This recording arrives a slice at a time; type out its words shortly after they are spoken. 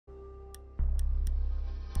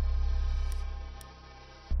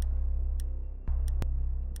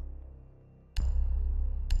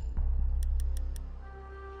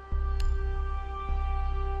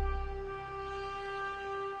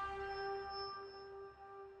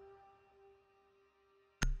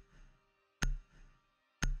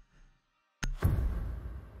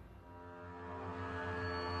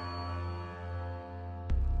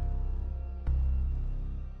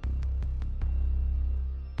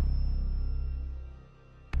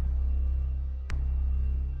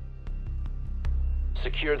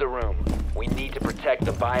Secure the room. We need to protect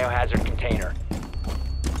the biohazard container.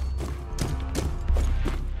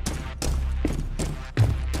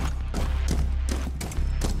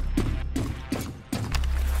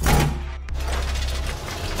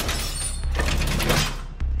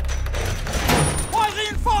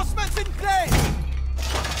 Reinforcements in place!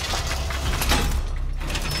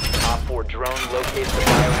 Op 4 drone locates the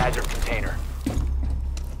biohazard container.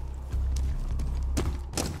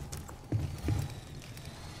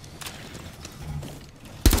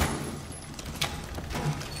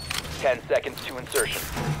 10 seconds to insertion.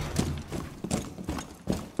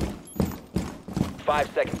 5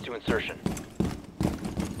 seconds to insertion.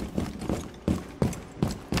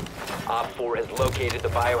 Op 4 has located the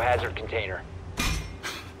biohazard container.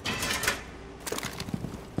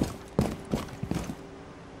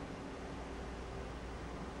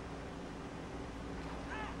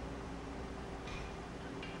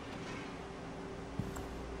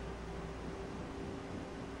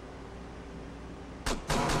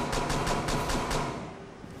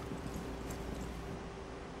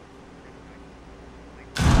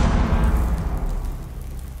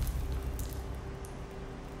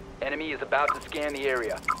 Enemy is about to scan the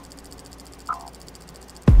area.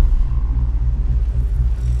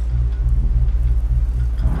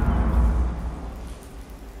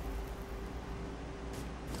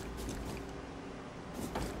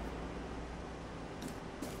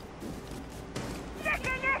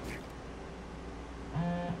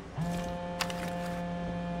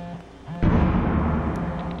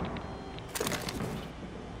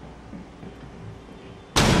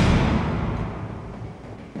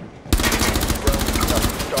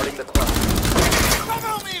 Starting the clock.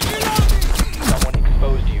 Someone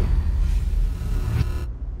exposed you.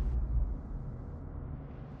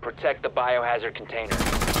 Protect the biohazard container.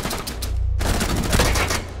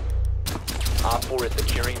 Op 4 is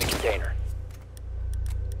securing the container.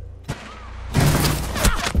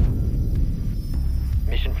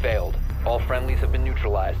 Mission failed. All friendlies have been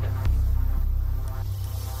neutralized.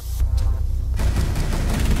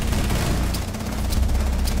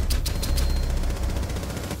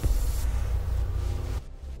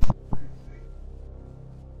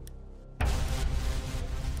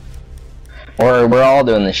 We're all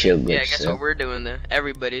doing the shield glitch. Yeah, I guess so. what we're doing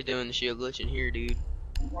everybody's doing the shield glitch in here, dude.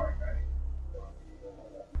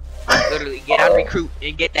 Literally, get on recruit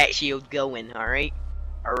and get that shield going, alright?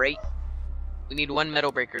 Alright? We need one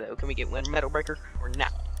metal breaker though. Can we get one metal breaker or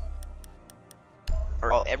not?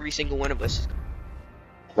 Or every single one of us.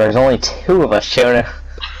 There's only 2 of us, Jonah.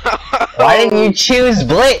 Why didn't you choose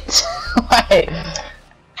Blitz? Why?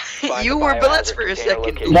 You were Blitz for a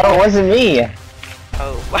second. No, it wasn't me.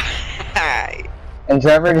 Oh, why? And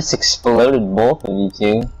Trevor just exploded both of you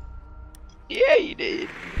two. Yeah, you did.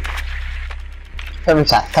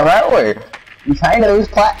 Trevor's a thrower. You trying to lose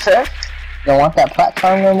plat, Trev? You don't want that plat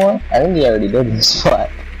farm no more? I think he already did this plat.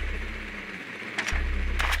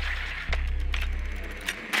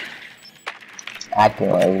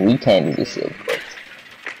 Acting like we can't do the shield glitch.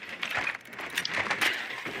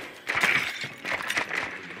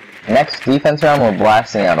 Next defense round, we're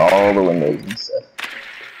blasting out all the windows and stuff.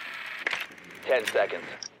 10 seconds.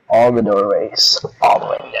 All the doorways. All the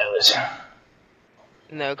windows.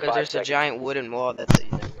 No, because 5 there's a seconds. giant wooden wall that's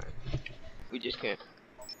never mind. We just can't.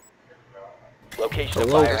 Location of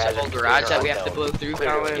There's a biohazard whole garage that we container have to blow unknown. through, Clear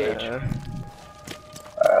to Colin. engage.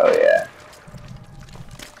 Oh yeah.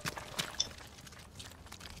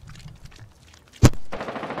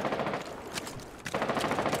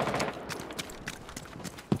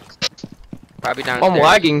 Probably downstairs. I'm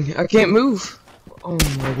lagging. I can't move. Oh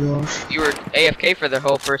my gosh. You were AFK for the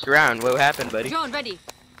whole first round. What happened, buddy? Drone ready.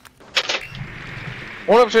 I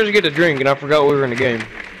went upstairs to get a drink and I forgot we were in a game.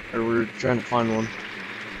 Or we were trying to find one.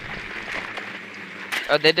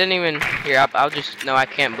 Oh, they didn't even. Here, I'll just. No, I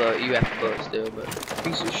can't blow it. You have to blow it still, but.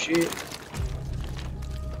 Piece of shit.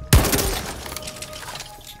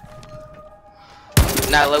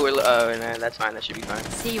 Not lower. Oh, no, that's fine. That should be fine.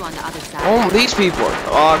 See you on the other side. Oh, these people are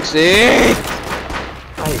toxic.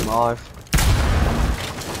 I hate my life.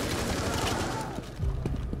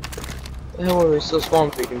 The hell are they still spawn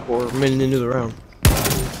picking for a minute into the round?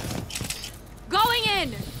 Going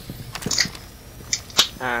in.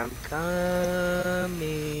 I'm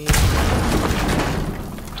coming.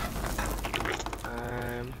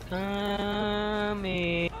 I'm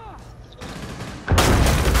coming.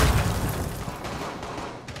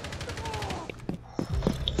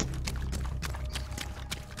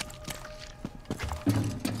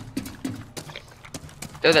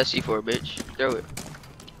 Throw that C4, bitch. Throw it.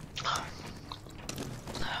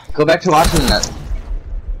 Go back to watching that.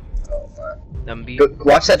 Oh man. Dumby.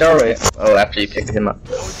 Watch that doorway. Oh, after you picked him up.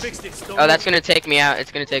 Oh, that's gonna take me out.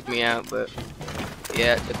 It's gonna take me out, but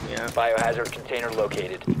yeah, it took me out. Biohazard container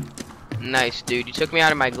located. Nice, dude. You took me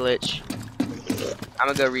out of my glitch. I'm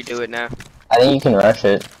gonna go redo it now. I think you can rush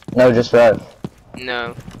it. No, just rush.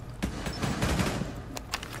 No.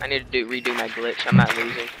 I need to redo my glitch. I'm not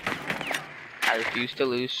losing. I refuse to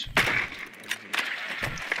lose.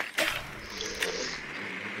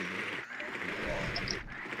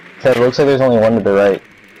 So it looks like there's only one to the right.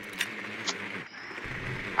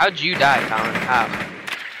 How'd you die, Colin? How?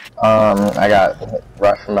 I got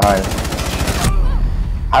rushed from behind.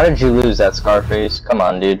 How did you lose that Scarface? Come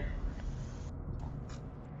on, dude.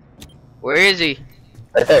 Where is he?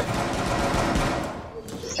 Right there.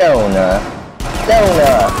 Jonah.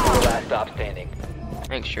 Jonah. Last stop standing.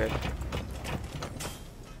 Thanks, Shred.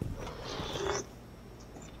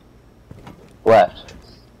 Left.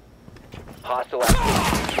 Hostile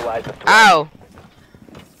activity. Neutralize the threat. Ow!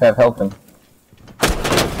 Have helped him.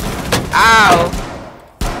 Ow!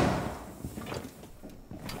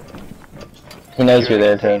 He knows you're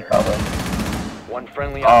there too, probably. One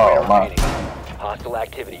friendly Oh, operator my. remaining. Hostile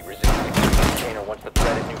activity. Resume securing the container once the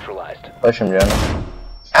threat is neutralized. Push him, Jonah.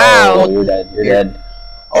 Ow! Oh, you're dead. You're dead.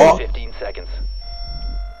 Oh, 15 seconds.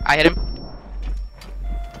 I hit him.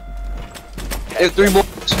 There's 3 more.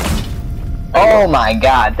 oh my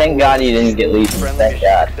God! Thank God you didn't get leashed. Friendly Thank mission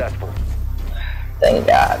God. successful. Thank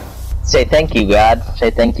God. Say thank you, God. Say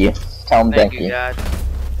thank you. Tell him Thank thank you, you. God.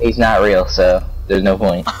 He's not real, so there's no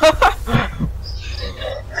point.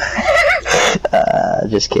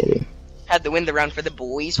 Just kidding. Had the wind around for the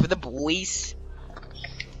boys,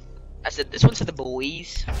 I said this one's for the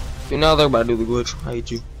boys. See, now they're about to do the glitch. I hate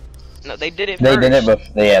you. No, they did it They first. did it, but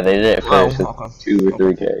yeah, they did it Oh, first with okay. 2 or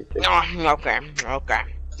 3 characters.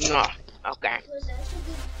 Okay.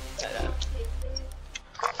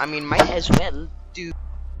 I mean, might as well do. You know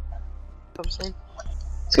what I'm saying?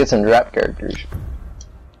 Let's get some drop characters.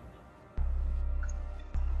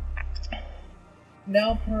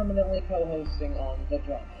 Now permanently co-hosting on the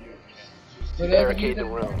Drop Cube. Barricade the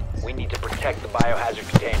room. We need to protect the biohazard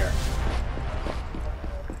container.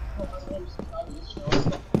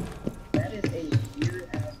 That is a weird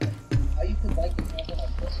ass thing. How you could like the content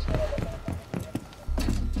on this channel but not on that?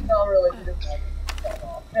 No, really, if you didn't like it, fuck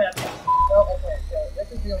off. Well, okay, so this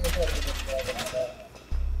is the only part of this channel that I don't have.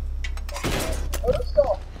 First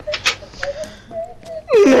off, thank you for playing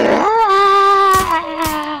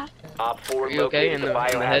and Op 4 Are you okay located in the the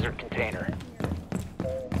head? biohazard container.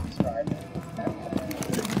 subscribe.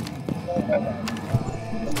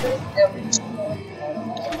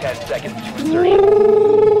 10 seconds to insertion.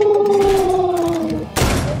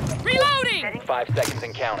 Reloading! 5 seconds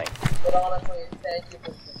and counting. But honestly, thank you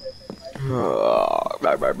for Op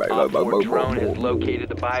 4 drone has located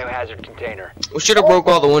the biohazard container. We should have broke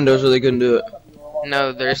all the windows so they couldn't do it.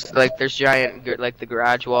 No, there's giant, like the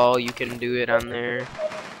garage wall. You can do it on there,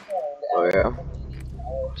 Oh yeah.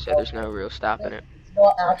 so there's no real stopping it. It's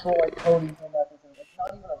not actual like coding from everything. It's not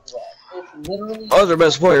even a drop. It's literally. I was their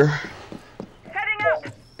best player. We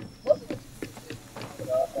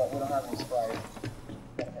don't have any sprites.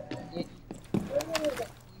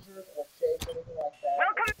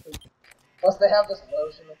 Plus they have this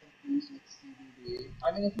lotion that infused with CBD.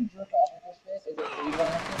 I mean, if you jerk off with this shit, is it legal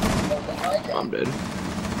acting? I'm dead.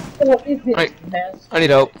 Or is it I need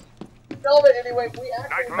help. No, but anyway, we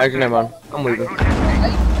actually. Actually, never mind. I'm leaving.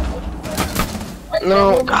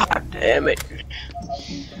 No, god damn it.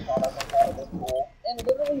 And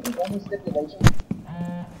literally the only stipulation.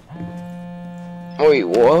 Wait,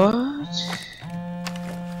 what?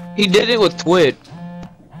 He did it with Twit.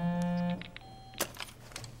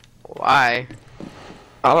 Why?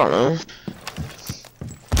 I don't know.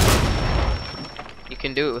 You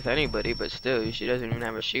can do it with anybody, but still, she doesn't even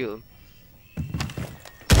have a shield.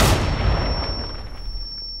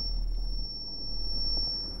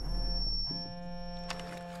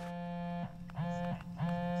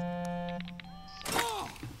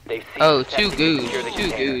 Oh, 2 goos.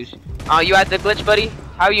 2 goos. Oh, you had the glitch, buddy?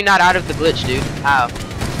 How are you not out of the glitch, dude? How?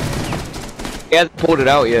 He hasn't pulled it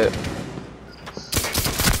out yet.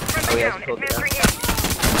 Oh, he hasn't pulled it out.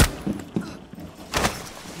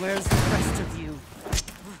 Where's the rest of you?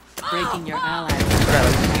 Breaking your allies. That's what I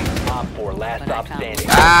like to see. Op 4 last stop standing.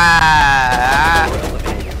 Ah!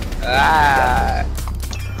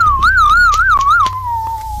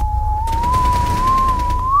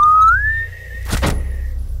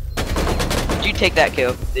 Did you take that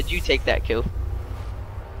kill? Did you take that kill?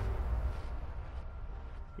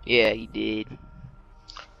 Yeah, you did.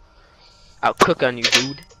 I'll cook on you,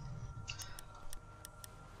 dude.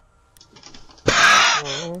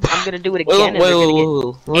 I'm I'm gonna do it again. Wait.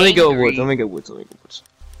 Let me go woods.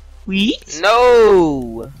 Please?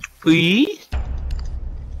 No! Please?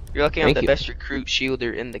 You're lucky I'm Thank the you. best recruit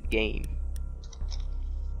shielder in the game.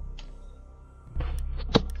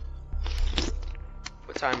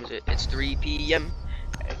 What time is it? It's 3 p.m.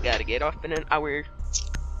 I gotta get off in an hour.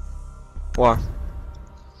 Why?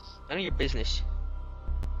 None of your business.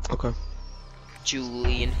 Okay.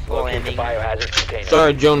 Julian Locate the Fleming. biohazard container.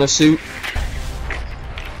 Sorry, Jonah suit.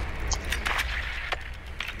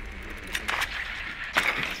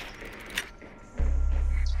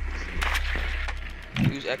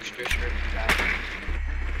 Who's extra shirt guy?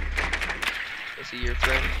 Is he your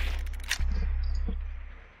friend?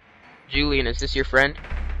 Julian, is this your friend?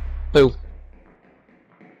 Who?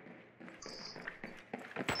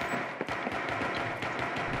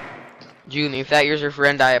 Julian, if that is your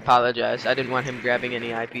friend, I apologize. I didn't want him grabbing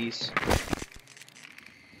any IPs.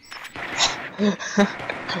 10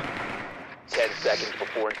 seconds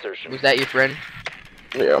before insertion. Was that your friend?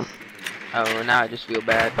 Yeah. Oh, now I just feel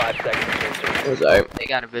bad. 5 seconds to insertion. It was alright. They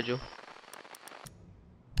got a vigil.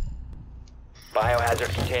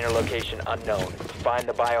 Biohazard container location unknown. Find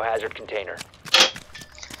the biohazard container.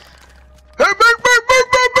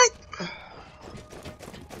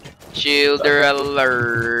 Shielder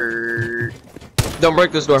alert. Don't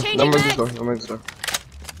break this door. Changing Don't break this back. door. Don't break this door.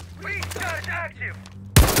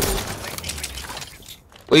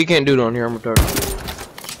 Well, you can't do it on here. I'm retarded.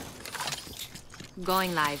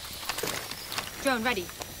 Going live. Drone ready.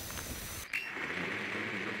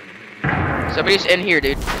 Somebody's in here,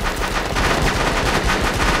 dude.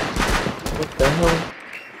 What the hell?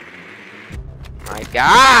 My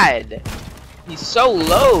God. He's so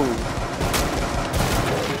low.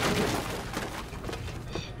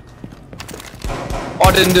 Oh,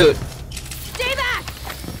 I didn't do it. Stay back!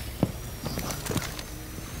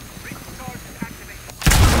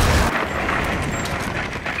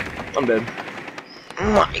 I'm dead.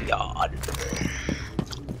 Oh my God.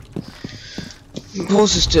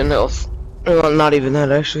 Closest 10 health. Well, not even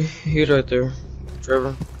that, actually. He's right there.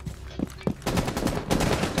 Trevor.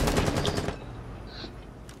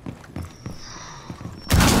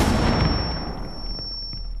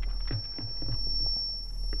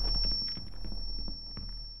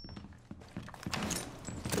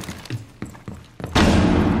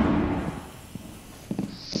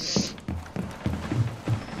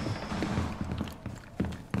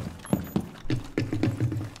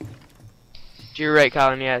 To your right,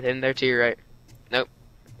 Colin. Yeah, in there to your right. Nope.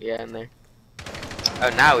 Yeah, in there. Oh,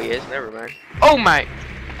 now he is. Never mind. Oh my.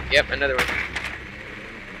 Yep, another one.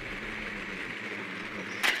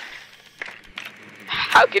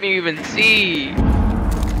 How can you even see?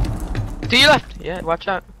 To your left. Yeah, watch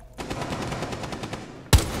out.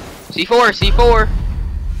 C4, C4.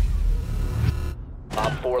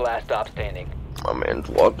 Op 4 last stop standing. My man's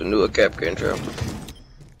walked into a Capcan trap.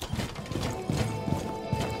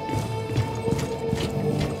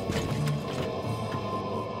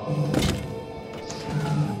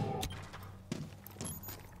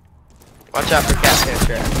 Watch out for Capcan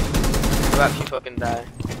trap. How about you fucking die?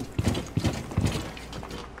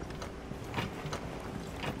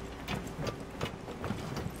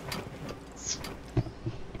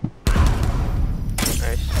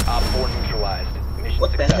 Nice. Op 4 neutralized. Mission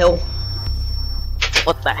What the successful. hell?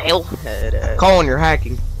 What the hell? Colin, you're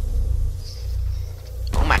hacking.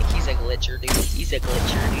 Oh my, he's a glitcher, dude. He's a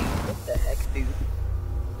glitcher, dude. What the heck, dude?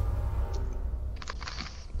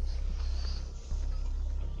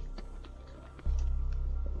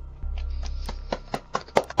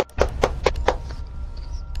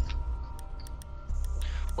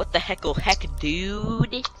 What the heckle heck,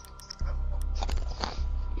 dude?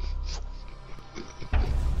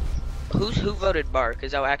 Who voted bar?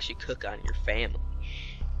 Cause I'll actually cook on your family.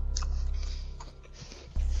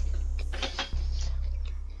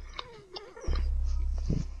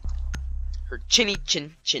 Her chinny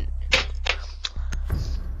chin chin.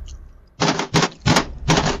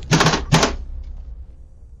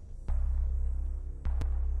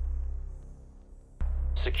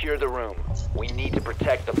 Secure the room. We need to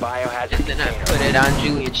protect the biohazard And then I container. put it on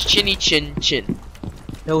Julian's chinny chin chin.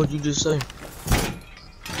 Hell, would you just say?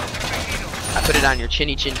 I put it on your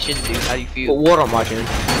chinny chin chin, dude. How do you Put feel? water on my chin.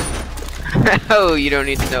 Oh, you don't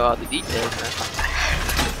need to know all the details, man.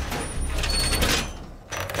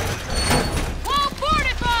 Wall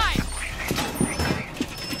fortified!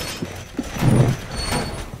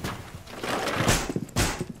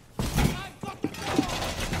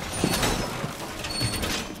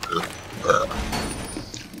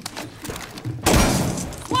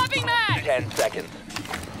 Swapping mag! 10 seconds.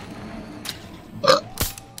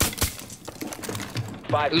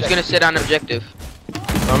 5 Who's seconds gonna sit on objective?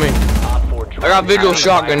 I mean, Op 4 I got visual drone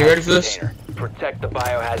shotgun. You ready for biohazard this? container. Protect the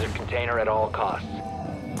biohazard container at all costs.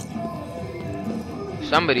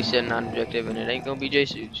 Somebody's sitting on objective, and it ain't gonna be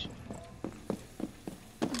J-Suits.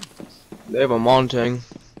 They have a Montang.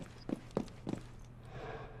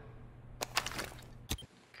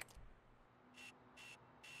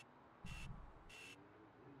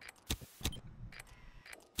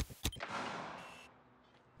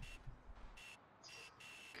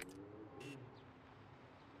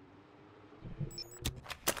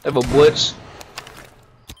 They have a blitz.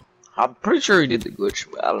 I'm pretty sure he did the glitch,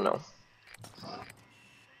 but I don't know.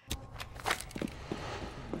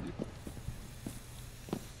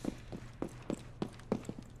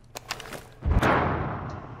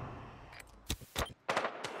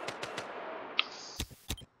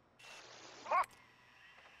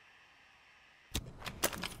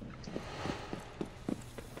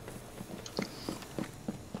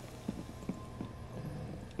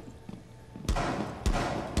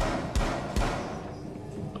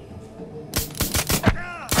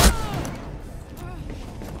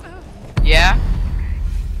 Yeah?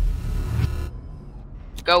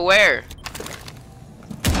 Go where?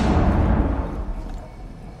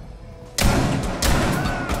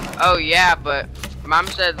 Oh yeah, but Mom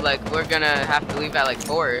said like we're gonna have to leave at like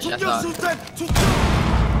 4ish, I thought.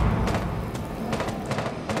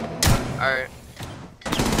 Alright.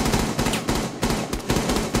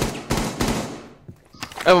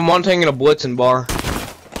 I have a Montang and a blitz and bar.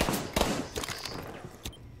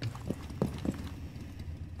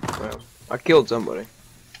 Well, I killed somebody.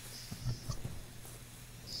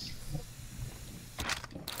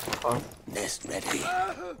 Oh. Nest ready.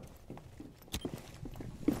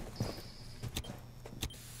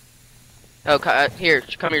 Oh, here,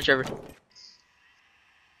 come here, Trevor.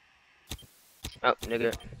 Oh,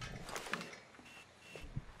 nigga.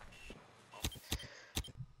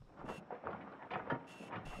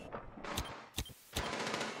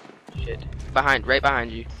 Shit. Right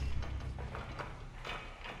behind you.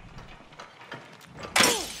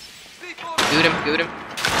 Goot him.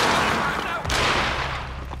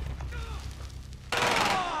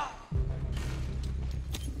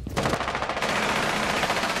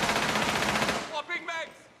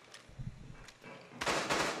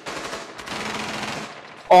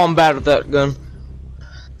 Oh, I'm bad with that gun.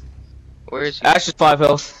 Where is he? Ash is 5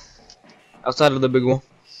 health. Outside of the big one.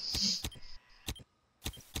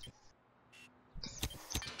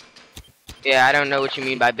 Yeah, I don't know what you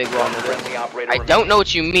mean by big wall. Friendly operator I don't know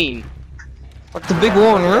what you mean. What, the big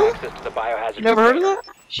wall in the room? access to the biohazard You never heard of container.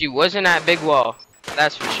 that? She wasn't at big wall.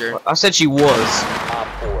 That's for sure. I said she was. Op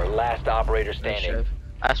 4, last operator For standing. sure.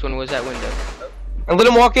 Last one was that window. And let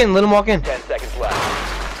him walk in, 10 seconds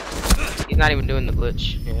left. He's not even doing the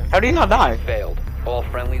glitch. Yeah. How do you not die? Failed. All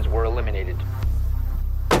friendlies were eliminated.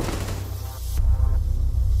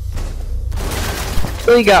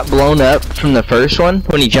 He got blown up from the first one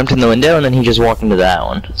when he jumped in the window, and then he just walked into that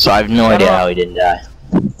one. So I have no idea how he didn't die.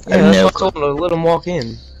 I Yeah, have that's no why I told him to let him walk in.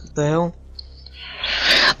 What the hell?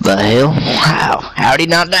 The hell? Wow. How'd he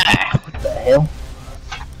not die? What the hell?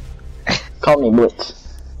 Call me Blitz.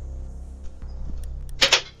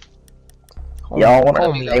 Y'all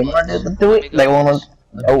wanna do it? They wanna...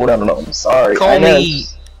 Oh, no, I'm sorry. Call I know. me.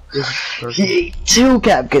 He ate 2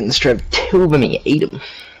 Capkin strips. 2 of them he ate them.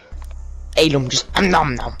 Ate him, just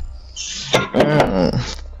nom nom.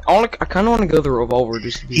 I kind of want to go the revolver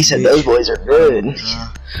just to be He said bitch. those boys are good.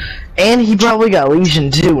 And he probably got Legion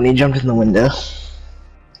too when he jumped in the window.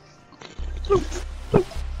 You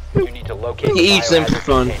need to locate He the eats them for biohazard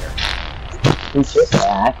fun. container. He's just a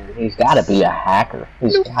hacker. He's gotta be a hacker.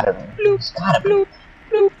 He's gotta be. He's gotta be.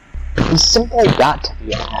 He's simply got to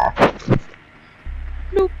be a hacker.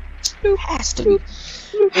 Has to be.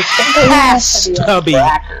 He simply has to be a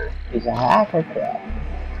hacker. He's a hacker.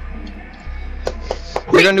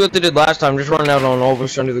 We're gonna do what they did last time, just run out on all of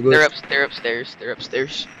us under the glitch. They're upstairs. They're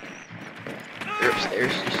upstairs. Just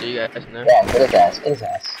so you guys know. Yeah, get his ass. Get his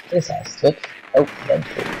ass. Get his ass. Look. Oh, dead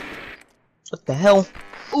shit. What the hell?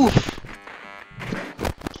 Oof.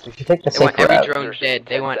 If you take the They want safe every route, drone dead.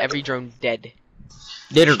 They want every drone dead.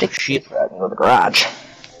 Dead or take the shit. safe route and go to the garage.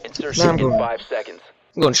 Insertion in 5 seconds.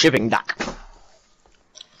 I'm going shipping dock.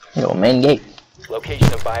 You know, main gate.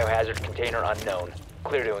 Location of biohazard container unknown.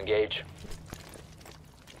 Clear to engage.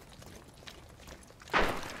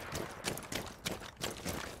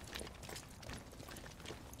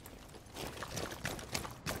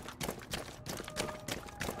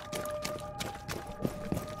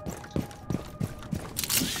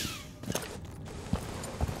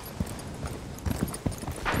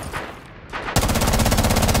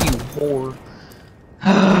 You whore.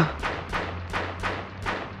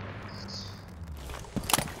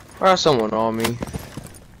 Or someone on me.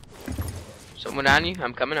 Someone on you?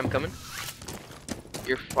 I'm coming, I'm coming.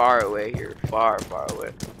 You're far away, you're far, far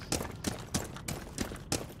away.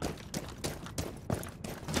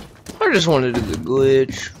 I just wanted to do the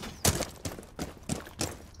glitch.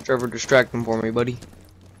 Trevor, distract him for me, buddy.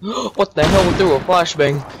 What the hell threw a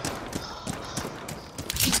flashbang?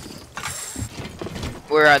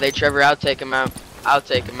 Where are they, Trevor? I'll take him out. I'll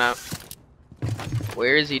take him out.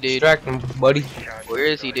 Where is he, dude? Distract him, buddy. Where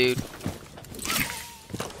is he, dude?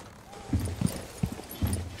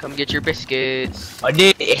 Come get your biscuits. I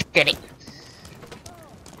did. Get it.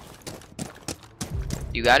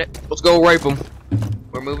 You got it? Let's go rape him.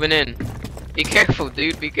 We're moving in. Be careful,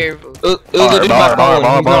 dude. Be careful. He's not over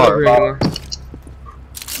here anymore.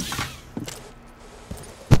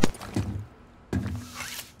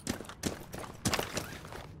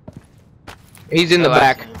 He's in the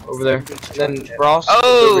back over there. And then Frost is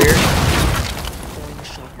over here.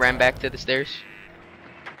 Ran back to the stairs.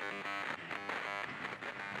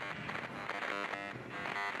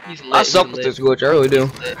 He's lit. I suck with this glitch, I really do.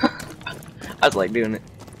 I just like doing it.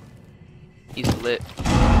 He's lit.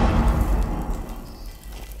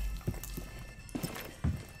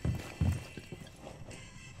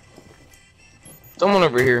 Someone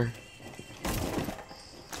over here.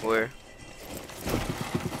 Where?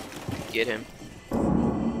 Get him.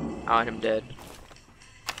 I want him dead.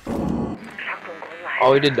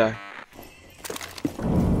 Oh, he did die.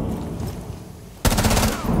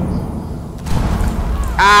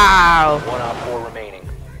 Ow! 1 op 4 remaining.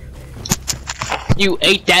 You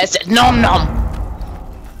ate that. Nom nom.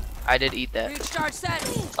 I did eat that.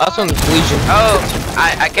 That's on the Legion. Oh!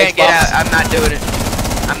 I can't get out. I'm not doing it.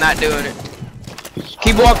 I'm not doing it.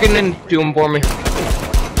 Keep walking into him for me.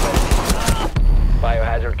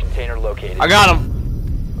 Biohazard container located. I got him.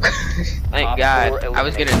 Thank Op God. 4 I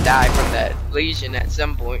was gonna die from that lesion at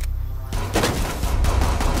some point.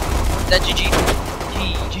 Is that GG?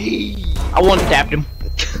 GG. I one tapped him.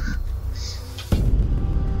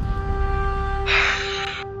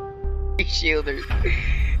 Three shielders.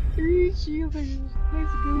 Three shielders.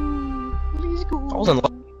 Let's go. Let's go. I wasn't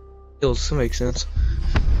kills. That makes sense.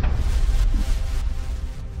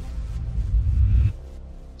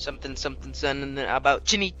 Something, something about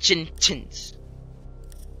chinny chin chins.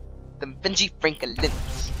 The Benji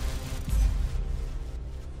Franklins.